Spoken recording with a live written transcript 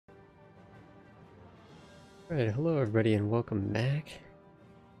Right, hello everybody and welcome back.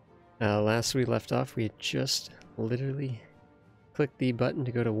 Last we left off, we had just literally clicked the button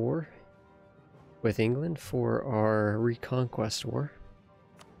to go to war with England for our Reconquest War.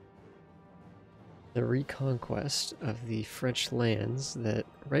 The reconquest of the French lands that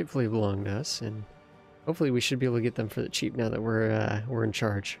rightfully belong to us, and hopefully we should be able to get them for the cheap now that we're in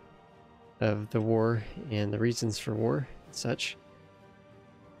charge of the war and the reasons for war and such.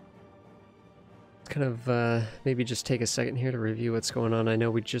 Kind of maybe just take a second here to review what's going on. I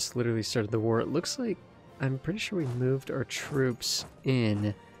know we just literally started the war. It looks like I'm pretty sure we moved our troops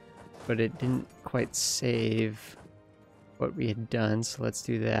in, but it didn't quite save what we had done, so let's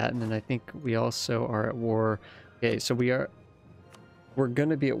do that. And then I think we also are at war. Okay, so we're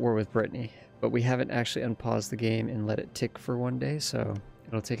gonna be at war with Brittany, but we haven't actually unpaused the game and let it tick for one day, so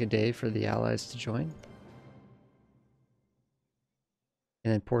it'll take a day for the allies to join.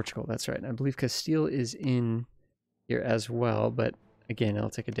 And then Portugal, that's right. And I believe Castile is in here as well, but again,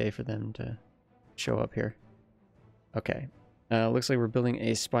 it'll take a day for them to show up here. Okay. Looks like we're building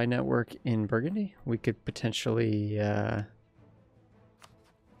a spy network in Burgundy. We could potentially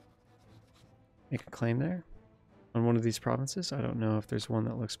make a claim there on one of these provinces. I don't know if there's one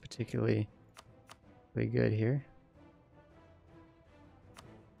that looks particularly good here.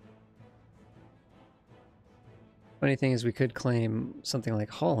 Funny thing is we could claim something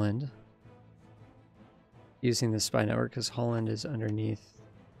like Holland using the spy network because Holland is underneath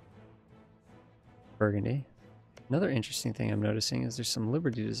Burgundy. Another interesting thing I'm noticing is there's some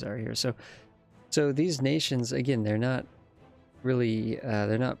liberty desire here. So these nations, again, they're not really,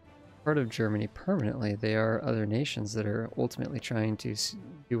 they're not part of Germany permanently. They are other nations that are ultimately trying to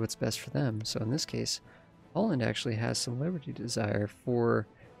do what's best for them. So in this case, Holland actually has some liberty desire for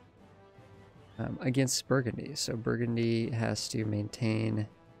against Burgundy. So Burgundy has to maintain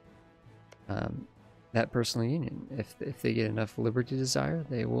that personal union. If they get enough liberty desire,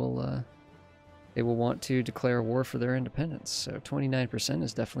 they will want to declare war for their independence. So 29%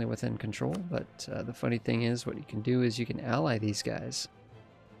 is definitely within control, but the funny thing is what you can do is you can ally these guys.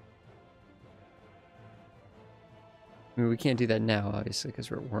 I mean, we can't do that now, obviously,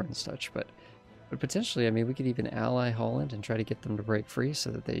 because we're at war and such, but potentially, I mean, we could even ally Holland and try to get them to break free so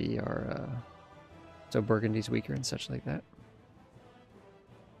that they are, so Burgundy's weaker and such like that.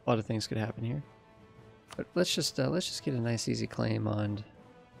 A lot of things could happen here. But let's just get a nice easy claim on.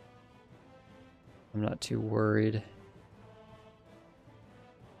 I'm not too worried.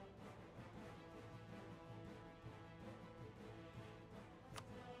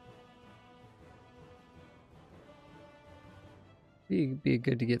 Be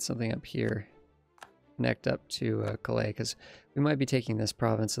good to get something up here. Connect up to Calais, because we might be taking this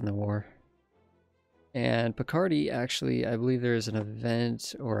province in the war. And Picardy, actually, I believe there is an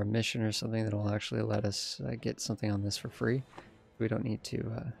event or a mission or something that will actually let us get something on this for free. We don't need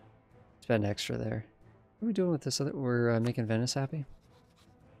to spend extra there. What are we doing with this other? We're making Venice happy?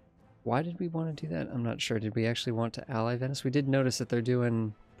 Why did we want to do that? I'm not sure. Did we actually want to ally Venice? We did notice that they're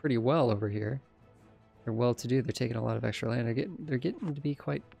doing pretty well over here. They're well to do. They're taking a lot of extra land. They're getting to be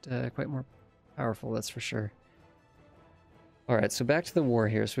quite more powerful, that's for sure. Alright, so back to the war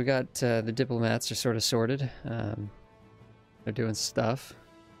here. So we got the diplomats are sort of sorted. They're doing stuff.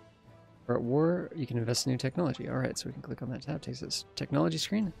 We're at war. You can invest in new technology. Alright, so we can click on that tab. Takes this technology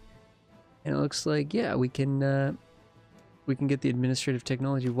screen. And it looks like, yeah, we can get the administrative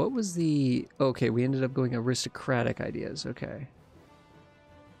technology. What was the... Okay, we ended up going aristocratic ideas. Okay.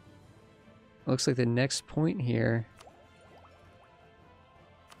 Looks like the next point here...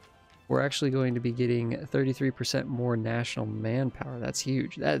 We're actually going to be getting 33% more national manpower. That's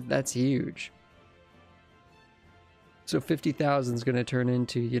huge. That's huge. So 50,000 is going to turn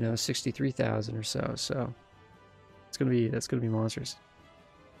into, you know, 63,000 or so. So that's going to be monsters.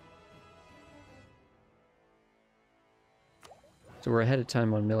 So we're ahead of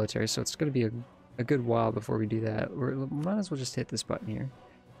time on military. So it's going to be a good while before we do that. We might as well just hit this button here.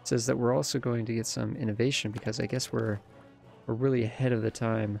 It says that we're also going to get some innovation because I guess we're really ahead of the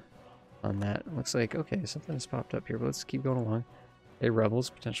time on that. Looks like, okay, something has popped up here, but let's keep going along. Hey, rebels,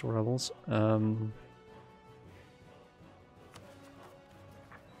 potential rebels.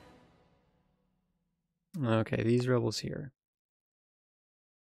 Okay, these rebels here.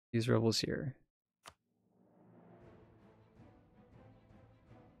 These rebels here.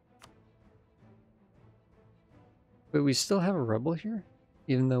 But we still have a rebel here?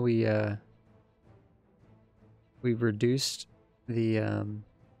 Even though we reduced the,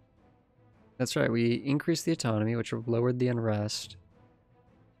 that's right, we increased the autonomy, which lowered the unrest.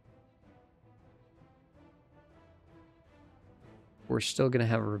 we're still going to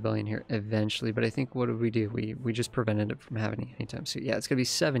have a rebellion here eventually, but I think what did we do? We just prevented it from happening anytime soon. Yeah, it's going to be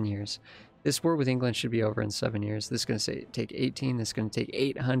 7 years. This war with England should be over in 7 years. This is going to take 18. This is going to take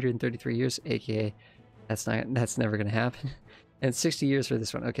 833 years, aka that's never going to happen. And 60 years for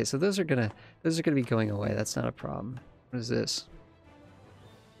this one. Okay, so those are gonna be going away. That's not a problem. What is this?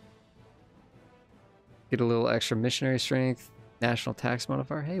 Get a little extra missionary strength, national tax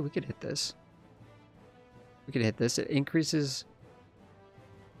modifier. Hey, we could hit this. We could hit this. It increases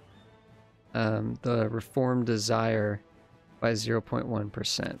the reform desire by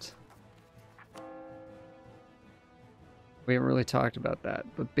 0.1%. We haven't really talked about that,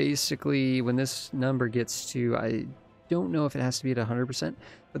 but basically when this number gets to, I don't know if it has to be at 100%,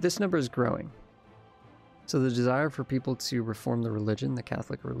 but this number is growing. So the desire for people to reform the religion, the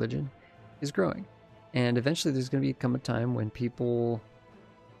Catholic religion, is growing. And eventually there's going to become a time when people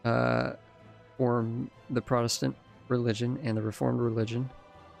form the Protestant religion and the Reformed religion,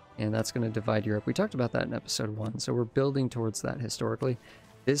 and that's going to divide Europe. We talked about that in episode 1, so we're building towards that historically.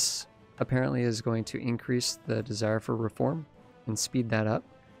 This apparently is going to increase the desire for reform and speed that up.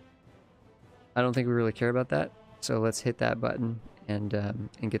 I don't think we really care about that, so let's hit that button and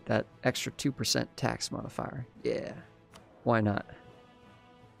get that extra 2% tax modifier. Yeah, why not?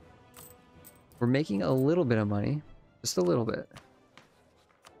 We're making a little bit of money, just a little bit.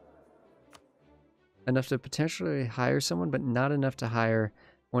 Enough to potentially hire someone, but not enough to hire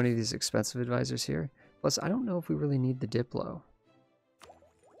one of these expensive advisors here. Plus, I don't know if we really need the Diplo.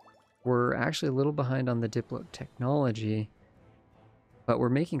 We're actually a little behind on the Diplo technology, but we're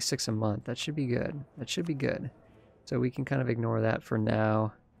making 6 a month. That should be good. That should be good. So we can kind of ignore that for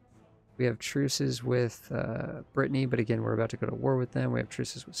now. We have truces with Brittany, but again, we're about to go to war with them. We have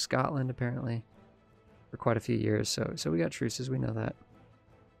truces with Scotland, apparently, for quite a few years. So we got truces, we know that.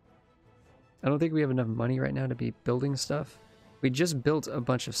 I don't think we have enough money right now to be building stuff. We just built a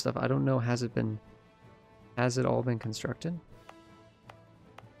bunch of stuff. I don't know, has it all been constructed?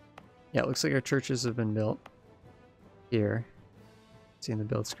 Yeah, it looks like our churches have been built here. See in the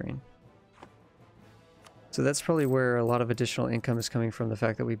build screen. So that's probably where a lot of additional income is coming from, the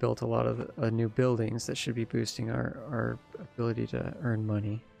fact that we built a lot of new buildings that should be boosting our ability to earn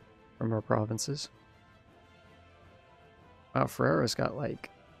money from our provinces. Wow, Ferreira's got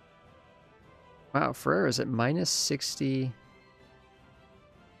like... Wow, Ferreira's at minus 60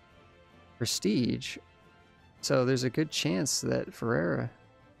 prestige. So there's a good chance that Ferrara,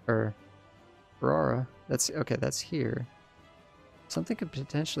 that's here. Something could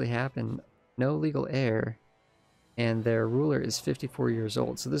potentially happen. No legal heir, and their ruler is 54 years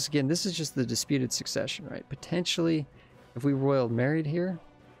old. So this is just the disputed succession, right? Potentially, if we royal married here,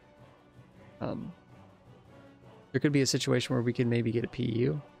 there could be a situation where we could maybe get a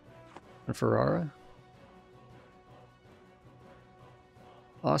PU on Ferrara.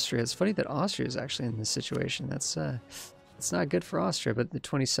 Austria. It's funny that Austria is actually in this situation. That's it's not good for Austria, but the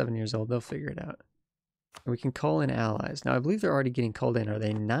 27 years old, they'll figure it out. And we can call in allies. Now, I believe they're already getting called in. Are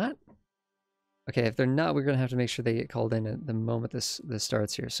they not? Okay, if they're not, we're going to have to make sure they get called in at the moment this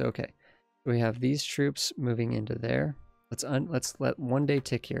starts here. So, okay. We have these troops moving into there. Let's let 1 day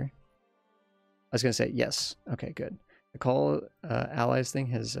tick here. I was going to say yes. Okay, good. The call allies thing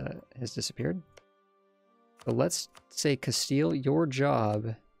has disappeared. So let's say Castile, your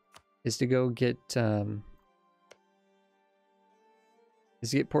job is to go get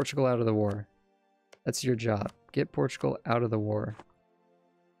Portugal out of the war. That's your job. Get Portugal out of the war.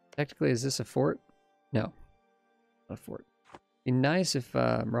 Technically, is this a fort? No, not a fort. Be nice if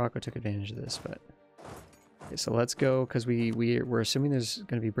Morocco took advantage of this, but okay. So let's go because we're assuming there's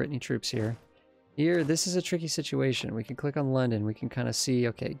going to be Brittany troops here. Here, this is a tricky situation. We can click on London. We can kind of see,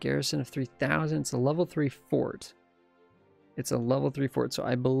 okay, garrison of 3,000. It's a level 3 fort. It's a level 3 fort. So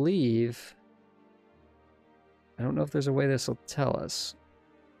I believe, I don't know if there's a way this will tell us,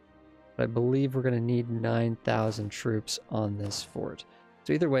 but I believe we're going to need 9,000 troops on this fort.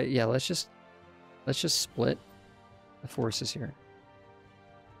 So either way, yeah, let's just split the forces here.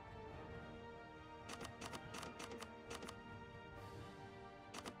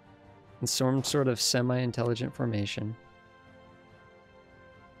 In some sort of semi-intelligent formation.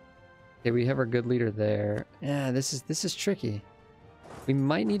 Okay, we have our good leader there. Yeah, this is tricky. We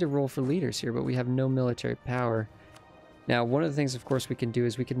might need to roll for leaders here, but we have no military power. Now, one of the things, of course, we can do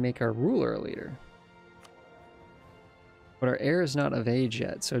is we can make our ruler a leader. But our heir is not of age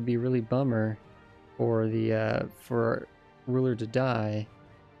yet, so it'd be really bummer for our ruler to die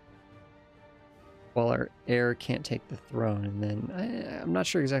while our heir can't take the throne. And then I'm not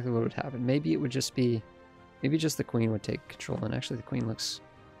sure exactly what would happen. Maybe it would just be, maybe just the queen would take control. And actually, the queen looks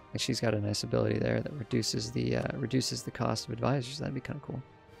Like she's got a nice ability there that reduces the cost of advisors. That'd be kind of cool.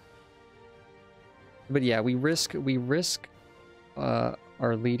 But yeah, we risk our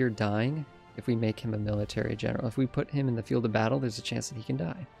leader dying if we make him a military general. If we put him in the field of battle, there's a chance that he can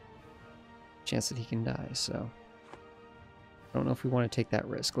die. So I don't know if we want to take that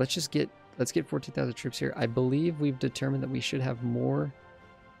risk. Let's get 14,000 troops here. I believe we've determined that we should have more.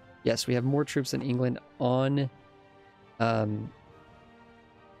 Yes, we have more troops than England on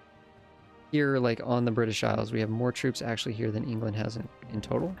here, like on the British Isles. We have more troops actually here than England has in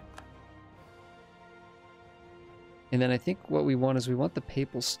total. And then I think what we want is we want the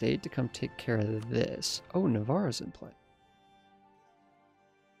Papal State to come take care of this. Oh, Navarro's in play.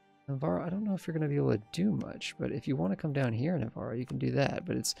 Navarro, I don't know if you're going to be able to do much, but if you want to come down here, Navarro, you can do that.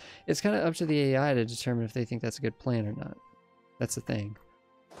 But it's kind of up to the AI to determine if they think that's a good plan or not. That's the thing.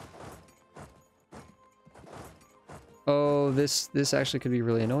 Oh, this actually could be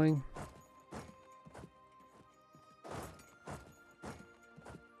really annoying.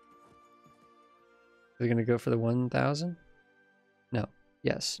 They're going to go for the 1,000? No.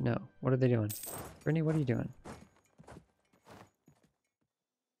 Yes. No. What are they doing? Brittany, what are you doing?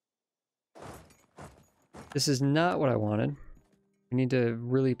 This is not what I wanted. We need to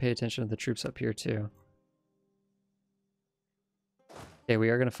really pay attention to the troops up here too. Okay, we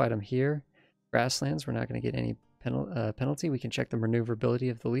are going to fight them here. Grasslands, we're not going to get any penalty. We can check the maneuverability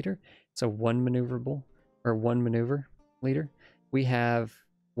of the leader. So one maneuver leader. We have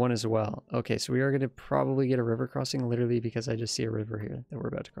one as well. Okay, so we are going to probably get a river crossing literally because I just see a river here that we're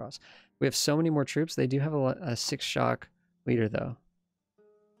about to cross. We have so many more troops. They do have a 6-shock leader though.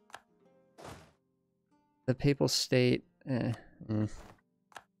 The Papal State,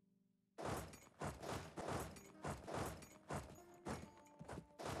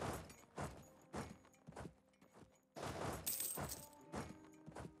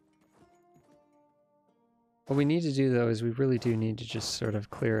 What we need to do though is we really do need to just sort of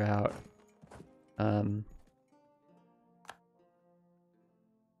clear out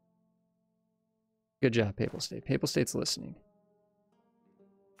good job, Papal State. Papal State's listening.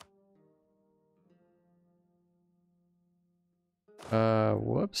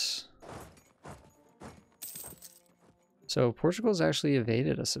 Whoops. So Portugal's actually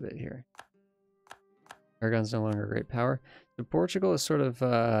evaded us a bit here. Aragon's no longer a great power. So Portugal is sort of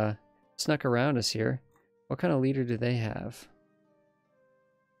snuck around us here. What kind of leader do they have?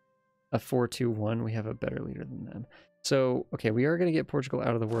 A 4-2-1. We have a better leader than them. So, okay, we are going to get Portugal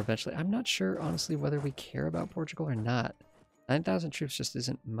out of the war eventually. I'm not sure, honestly, whether we care about Portugal or not. 9,000 troops just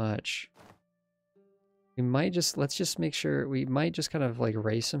isn't much. We might just, let's just make sure, we might just kind of like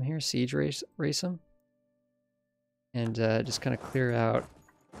race them here, siege race them. And just kind of clear out.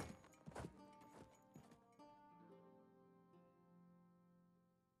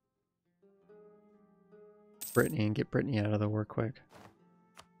 Brittany and get Brittany out of the war quick.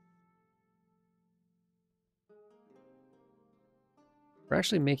 We're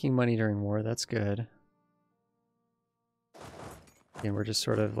actually making money during war, that's good. And we're just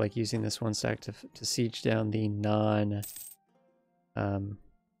sort of like using this one stack to siege down the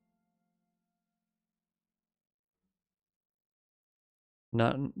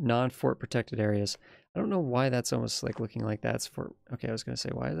non-fort protected areas. I don't know why that's almost like looking like that's fort. Okay, I was gonna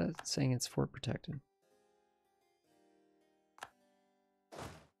say, why is that saying it's fort protected?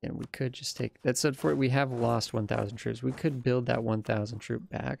 And we could just take that said fort. We have lost 1,000 troops. We could build that 1,000 troop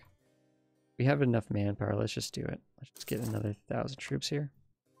back. We have enough manpower. Let's just do it. Let's just get another 1,000 troops here.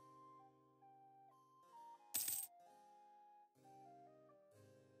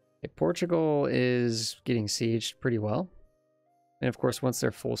 Okay, Portugal is getting sieged pretty well. And of course, once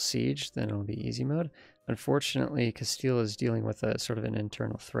they're full siege, then it'll be easy mode. Unfortunately, Castile is dealing with a sort of an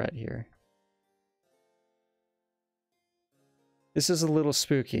internal threat here. This is a little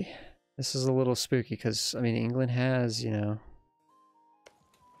spooky. This is a little spooky because, I mean, England has, you know,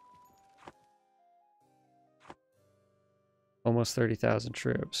 almost 30,000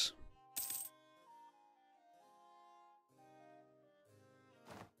 troops.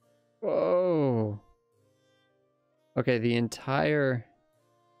 Whoa. Okay, the entire...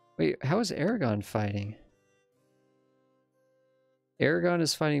 Wait, how is Aragon fighting? Aragon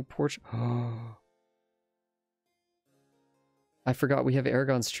is fighting Portugal. Oh. I forgot we have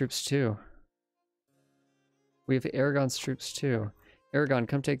Aragon's troops too. We have Aragon's troops too. Aragon,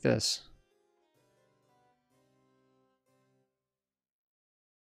 come take this.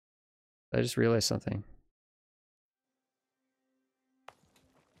 I just realized something.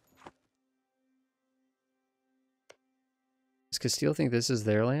 Does Castile think this is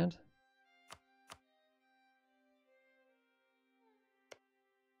their land?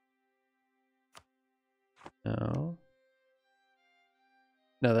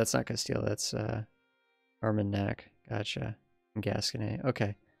 No, that's not Castile. That's Armagnac. Gotcha. And Gascony.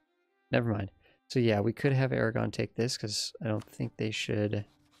 Okay. Never mind. So yeah, we could have Aragon take this because I don't think they should.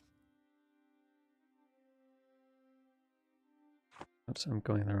 Oops, I'm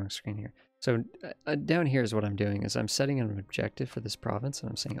going on the wrong screen here. So down here is what I'm doing is I'm setting an objective for this province and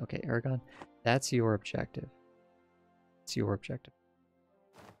I'm saying, okay, Aragon, that's your objective. It's your objective.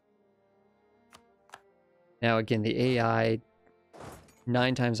 Now again, the AI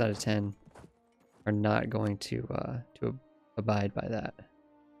 9 times out of 10 are not going to abide by that.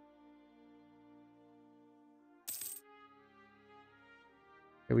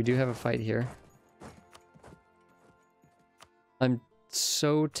 Okay, we do have a fight here. I'm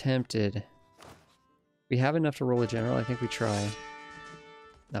so tempted. We have enough to roll a general. I think we try.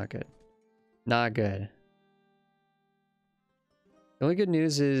 Not good. Not good. The only good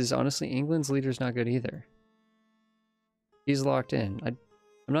news is, honestly, England's leader's not good either. He's locked in. I'm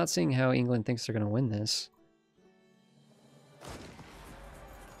not seeing how England thinks they're going to win this.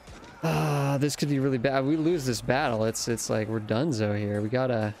 This could be really bad. We lose this battle. It's like we're donezo here. We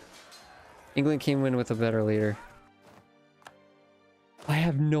gotta... England came in with a better leader. I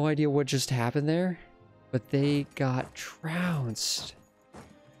have no idea what just happened there, but they got trounced.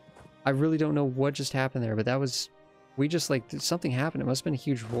 I really don't know what just happened there, but that was... We just, like, something happened. It must have been a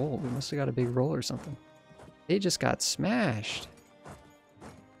huge roll. We must have got a big roll or something. They just got smashed.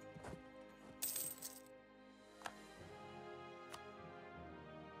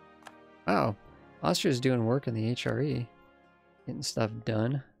 Wow. Austria's doing work in the HRE. Getting stuff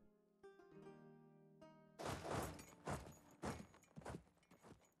done.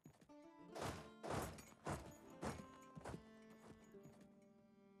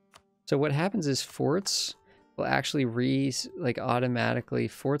 So what happens is forts will actually automatically,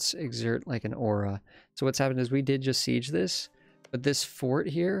 forts exert like an aura. So what's happened is we did just siege this, but this fort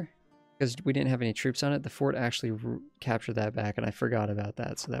here, because we didn't have any troops on it, the fort actually captured that back, and I forgot about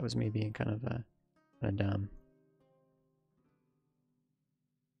that. So that was me being kind of dumb.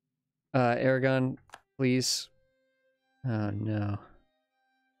 Aragon, please. Oh no.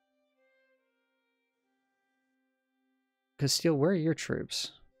 Castile, where are your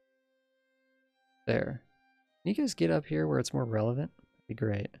troops? There. Can you guys get up here where it's more relevant? That'd be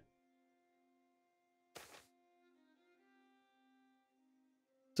great.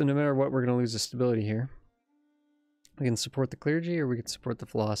 So no matter what, we're going to lose the stability here. We can support the clergy or we can support the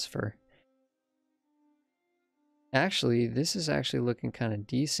philosopher. Actually, this is actually looking kind of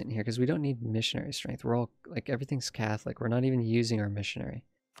decent here because we don't need missionary strength. We're all, like, everything's Catholic. We're not even using our missionary.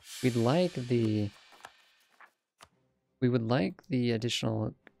 We would like the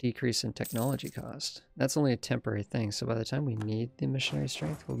additional decrease in technology cost. That's only a temporary thing, so by the time we need the missionary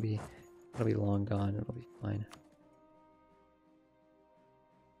strength, it'll be long gone. It'll be fine.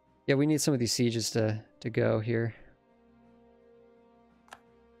 Yeah, we need some of these sieges to go here.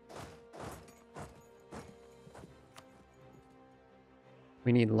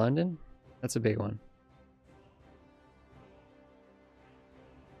 We need London. That's a big one.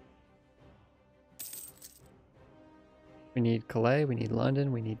 We need Calais, we need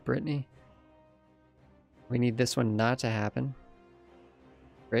London, we need Brittany. We need this one not to happen.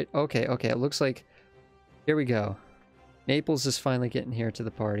 Great. Okay, okay, it looks like... Here we go. Naples is finally getting here to the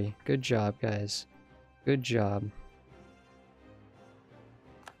party. Good job, guys. Good job.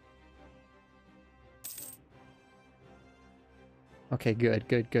 Okay, good,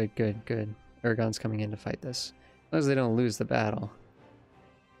 good, good, good, good. Aragon's coming in to fight this. As long as they don't lose the battle.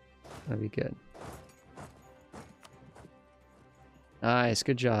 That'd be good. Nice,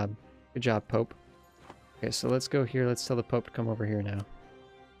 good job. Good job, Pope. Okay, so let's go here. Let's tell the Pope to come over here now.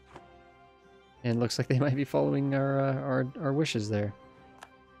 And it looks like they might be following our wishes there.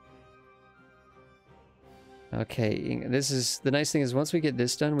 Okay, this is... The nice thing is once we get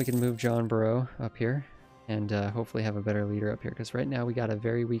this done, we can move John Barrow up here. And hopefully have a better leader up here. Because right now we got a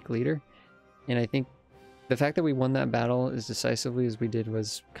very weak leader. And I think the fact that we won that battle as decisively as we did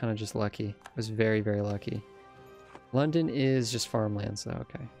was kind of just lucky. It was very, very lucky. London is just farmlands though,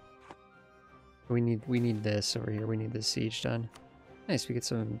 okay. We need this over here. We need this siege done. Nice, we get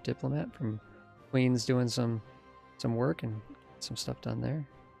some diplomat from Queen's doing some work and some stuff done there.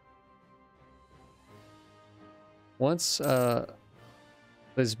 Once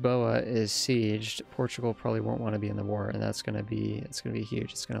Lisboa is sieged, Portugal probably won't want to be in the war, and it's gonna be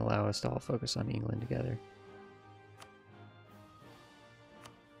huge. It's gonna allow us to all focus on England together.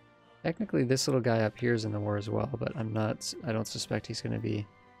 Technically, this little guy up here is in the war as well, but I don't suspect he's going to be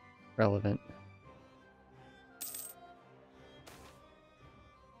relevant.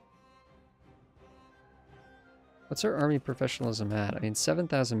 What's our army professionalism at? I mean,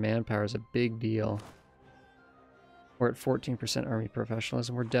 7,000 manpower is a big deal. We're at 14% army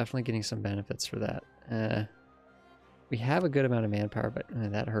professionalism. We're definitely getting some benefits for that. We have a good amount of manpower, but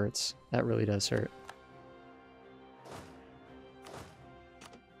that hurts. That really does hurt.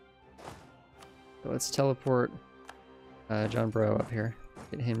 So let's teleport John Bro up here.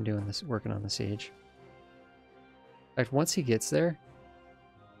 Get him doing this, working on the siege. In fact, once he gets there,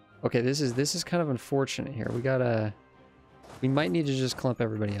 okay, this is kind of unfortunate here. We might need to just clump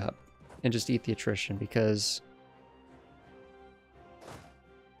everybody up and just eat the attrition because.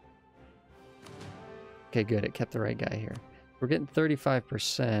 Okay, good. It kept the right guy here. We're getting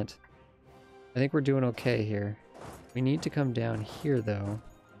 35%. I think we're doing okay here. We need to come down here, though.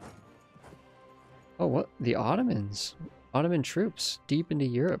 Oh, what? The Ottomans. Ottoman troops deep into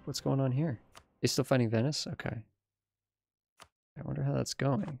Europe. What's going on here? They still fighting Venice? Okay. I wonder how that's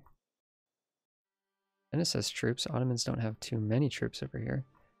going. Venice has troops. Ottomans don't have too many troops over here.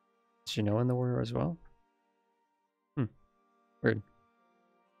 Is Genoa in the war as well? Weird.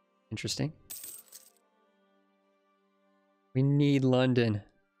 Interesting. We need London.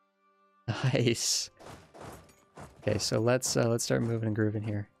 Nice. Okay, so let's start moving and grooving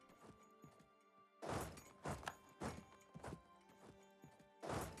here.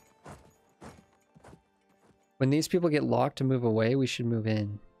 When these people get locked to move away, we should move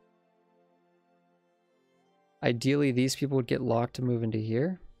in. Ideally, these people would get locked to move into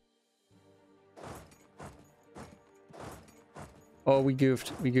here. Oh, we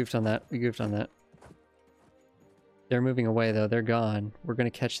goofed. We goofed on that. We goofed on that. They're moving away, though. They're gone. We're going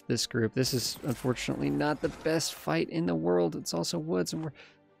to catch this group. This is, unfortunately, not the best fight in the world. It's also woods, and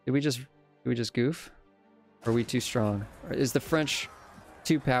Did we just goof? Or are we too strong? Or is the French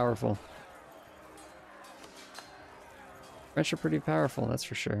too powerful? French are pretty powerful, that's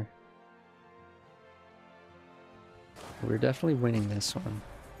for sure. We're definitely winning this one.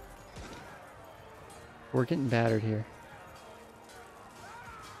 We're getting battered here.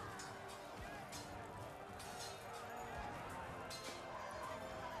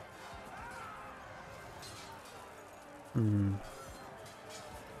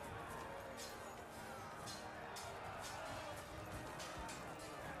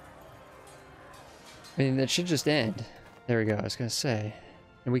 I mean, that should just end. There we go, I was gonna say.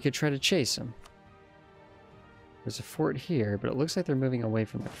 And we could try to chase them. There's a fort here, but it looks like they're moving away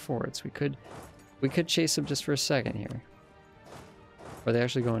from their forts. We could chase them just for a second here. Are they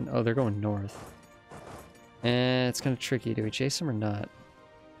actually going? Oh, they're going north. It's kind of tricky. Do we chase them or not?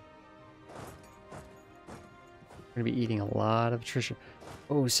 We're gonna be eating a lot of attrition.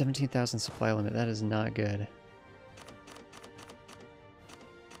 Oh, 17,000 supply limit. That is not good.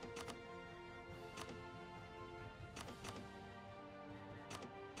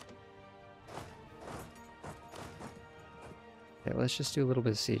 Okay, let's just do a little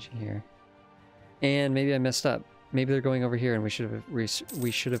bit of sieging here. And maybe I messed up. Maybe they're going over here, and we should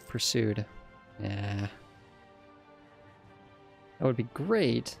have pursued. Yeah, that would be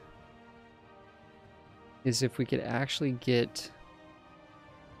great. Is if we could actually get.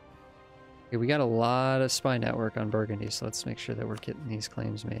 Okay, we got a lot of spy network on Burgundy, so let's make sure that we're getting these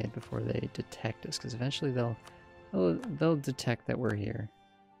claims made before they detect us, because eventually they'll detect that we're here.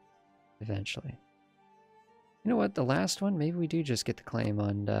 Eventually. You know what? The last one, maybe we do just get the claim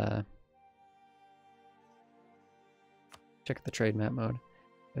on. Check the trade map mode.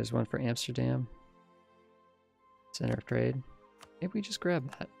 There's one for Amsterdam. Center of trade. Maybe we just grab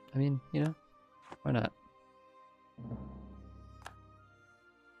that. I mean, you know, why not?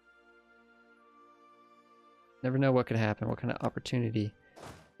 Never know what could happen, what kind of opportunity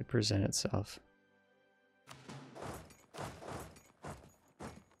could present itself.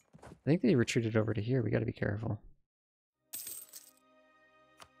 I think they retreated over to here. We got to be careful.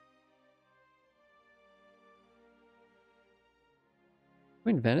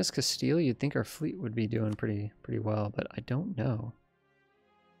 Between Venice, Castile, you'd think our fleet would be doing pretty well, but I don't know.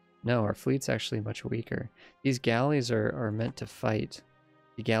 No, our fleet's actually much weaker. These galleys are meant to fight.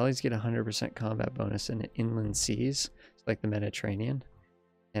 The galleys get 100% combat bonus in inland seas, like the Mediterranean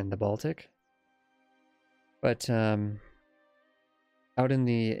and the Baltic. But out in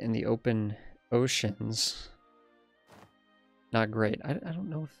the open oceans, not great. I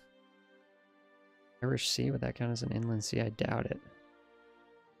don't know if Irish Sea, would that count as an inland sea? I doubt it.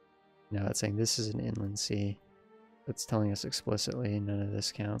 No, it's saying this is an inland sea. That's telling us explicitly none of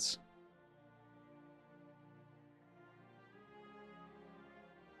this counts.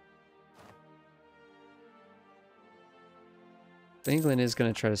 England is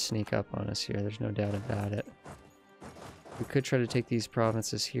going to try to sneak up on us here. There's no doubt about it. We could try to take these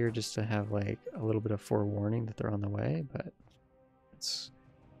provinces here just to have like a little bit of forewarning that they're on the way, but it's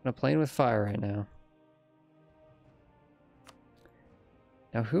kind of playing with fire right now.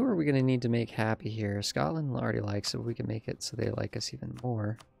 Now, who are we going to need to make happy here? Scotland already likes it, but we can make it so they like us even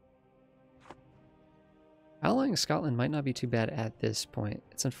more. Outlawing Scotland might not be too bad at this point.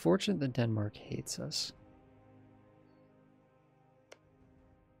 It's unfortunate that Denmark hates us.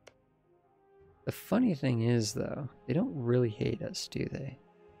 The funny thing is, though, they don't really hate us, do they?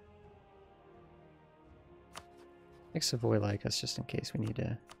 Make Savoy like us just in case we need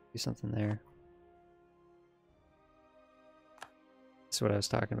to do something there. That's what I was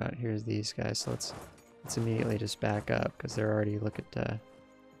talking about. Here's these guys, so let's immediately just back up because they're already looking to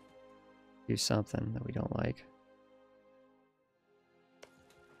do something that we don't like.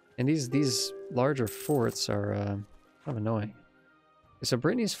 And these larger forts are kind of annoying. So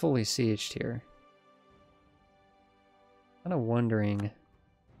Brittany's fully sieged here. Kind of wondering if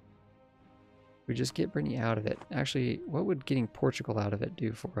we just get Brittany out of it. Actually, what would getting Portugal out of it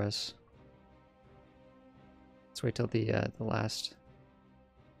do for us? Let's wait till the last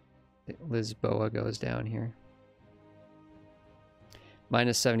Lisboa goes down here.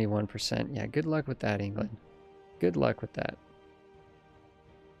 Minus 71%. Yeah, good luck with that, England. Good luck with that.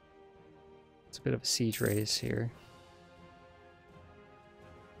 It's a bit of a siege race here.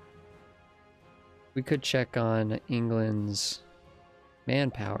 We could check on England's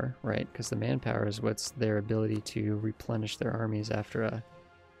manpower, right? Because the manpower is what's their ability to replenish their armies after a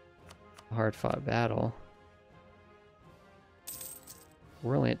hard-fought battle.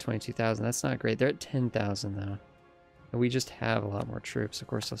 We're only at 22,000. That's not great. They're at 10,000 though. And we just have a lot more troops. Of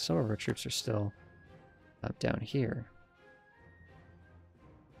course, some of our troops are still up down here.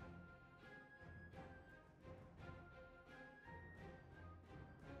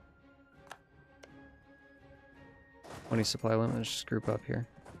 Supply limit. Let's just group up here.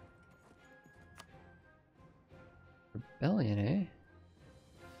 Rebellion, eh?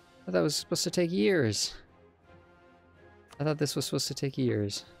 I thought that was supposed to take years. I thought this was supposed to take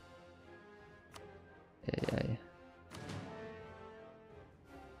years. Yeah. We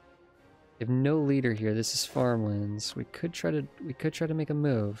have no leader here. This is farmlands. We could try to make a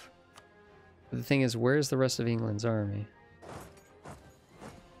move. But the thing is, where's the rest of England's army?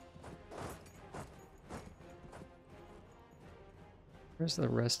 Where's the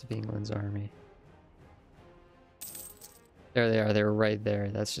rest of England's army? There they are. They're right there.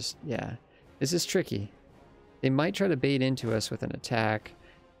 That's just, yeah. This is tricky. They might try to bait into us with an attack.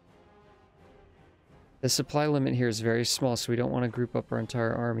 The supply limit here is very small, so we don't want to group up our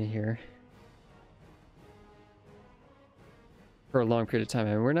entire army here for a long period of time.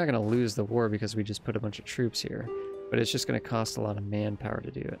 I mean, we're not going to lose the war because we just put a bunch of troops here, but it's just going to cost a lot of manpower to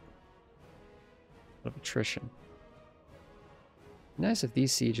do it. A lot of attrition. Nice if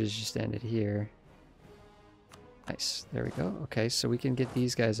these sieges just ended here. Nice. There we go. Okay, so we can get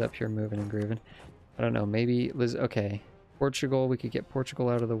these guys up here moving and grooving. I don't know, maybe okay. Portugal, we could get Portugal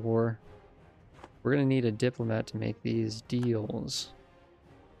out of the war. We're going to need a diplomat to make these deals.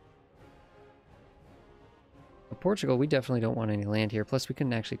 But Portugal, we definitely don't want any land here. Plus, we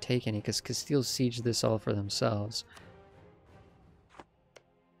couldn't actually take any because Castile sieged this all for themselves.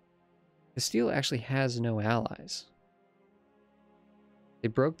 Castile actually has no allies. They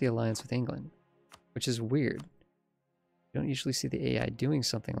broke the alliance with England, which is weird. You don't usually see the AI doing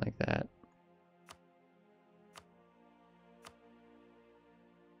something like that.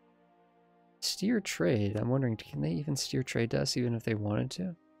 Steer trade. I'm wondering, can they even steer trade to us even if they wanted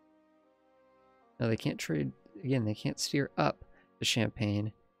to? No, they can't trade. Again, they can't steer up to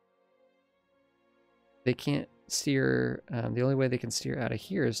Champagne. They can't steer. The only way they can steer out of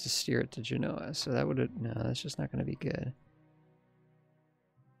here is to steer it to Genoa. So that would, no, that's just not going to be good.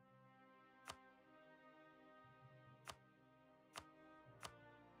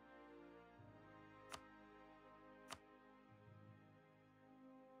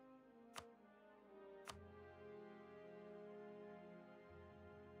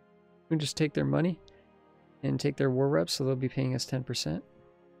 We can just take their money and take their war reps, so they'll be paying us 10%.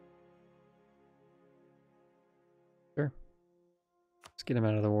 Sure. Let's get them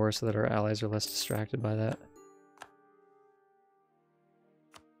out of the war so that our allies are less distracted by that.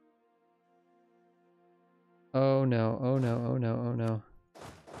 Oh no, oh no, oh no, oh no.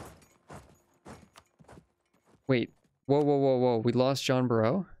 Wait. Whoa, whoa, whoa, whoa. We lost John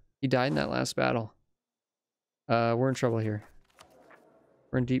Barrow? He died in that last battle. We're in trouble here.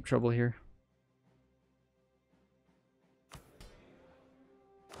 We're in deep trouble here.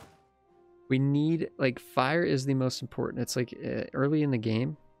 We need, like, fire is the most important. It's like early in the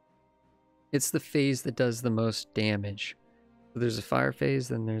game, it's the phase that does the most damage. So there's a fire phase,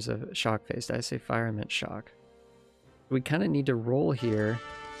 then there's a shock phase. Did I say fire? I meant shock. We kind of need to roll here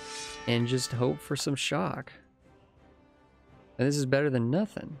and just hope for some shock. And this is better than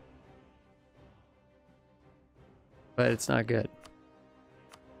nothing. But it's not good.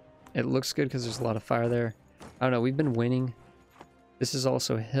 It looks good because there's a lot of fire there. I don't know, we've been winning. This is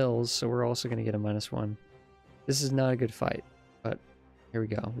also hills, so we're also going to get a -1. This is not a good fight, but here we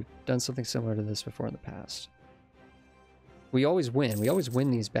go. We've done something similar to this before in the past. We always win. We always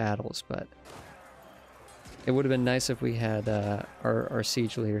win these battles, but it would have been nice if we had our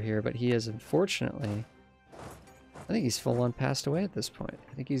siege leader here, but he is unfortunately... I think he's full on passed away at this point.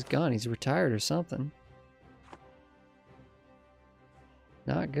 I think he's gone. He's retired or something.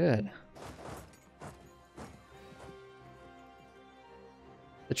 Not good.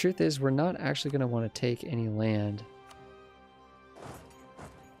 The truth is, we're not actually going to want to take any land.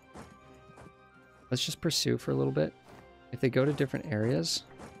 Let's just pursue for a little bit. If they go to different areas,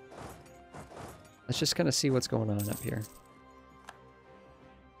 let's just kind of see what's going on up here.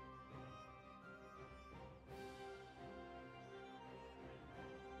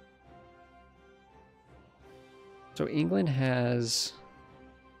 So England has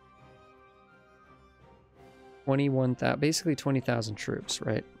 21,000, basically 20,000 troops,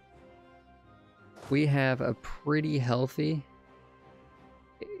 right? We have a pretty healthy,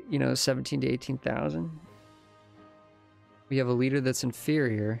 17 to 18,000. We have a leader that's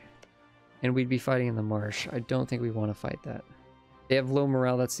inferior, and we'd be fighting in the marsh. I don't think we want to fight that. They have low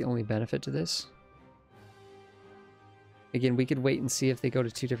morale, that's the only benefit to this. Again, we could wait and see if they go to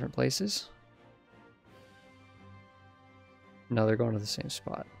 2 different places. No, they're going to the same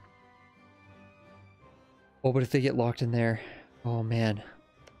spot. Oh, but if they get locked in there, oh man.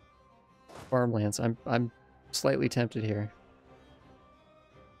 Farmlands, I'm slightly tempted here.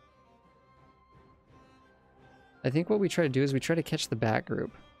 I think what we try to do is we try to catch the back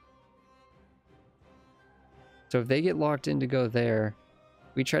group. So if they get locked in to go there,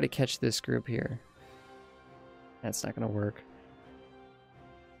 we try to catch this group here. That's not going to work.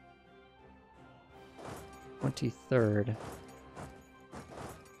 23rd.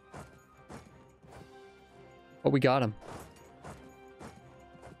 Oh, we got him.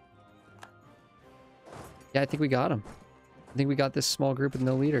 Yeah, I think we got him. I think we got this small group with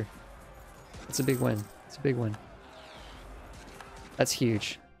no leader. It's a big win. It's a big win. That's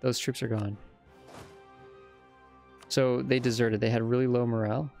huge. Those troops are gone. So they deserted. They had really low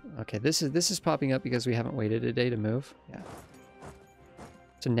morale. Okay, this is popping up because we haven't waited a day to move. Yeah.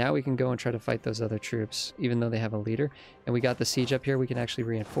 So now we can go and try to fight those other troops, even though they have a leader. And we got the siege up here. We can actually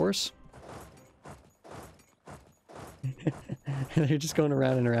reinforce. They're just going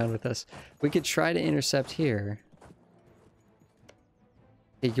around and around with us. We could try to intercept here.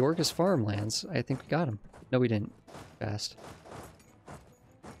 Okay, York is farmlands. I think we got him. No, we didn't. Fast.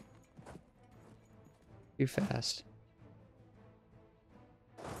 Too fast.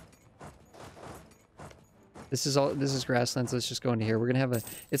 This is grasslands. Let's just go into here. We're gonna have a...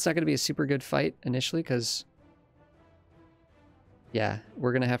 It's not gonna be a super good fight initially, because... Yeah,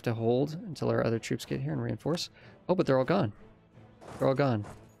 we're gonna have to hold until our other troops get here and reinforce. Oh, but they're all gone. They're all gone.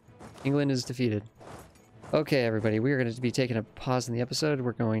 England is defeated. Okay, everybody, we are going to be taking a pause in the episode.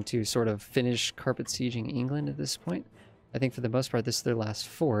 We're going to sort of finish carpet sieging England at this point. I think for the most part, this is their last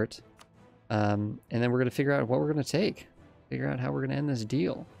fort. And then we're going to figure out what we're going to take. Figure out how we're going to end this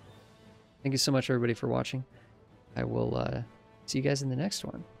deal. Thank you so much, everybody, for watching. I will see you guys in the next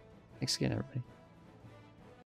one. Thanks again, everybody.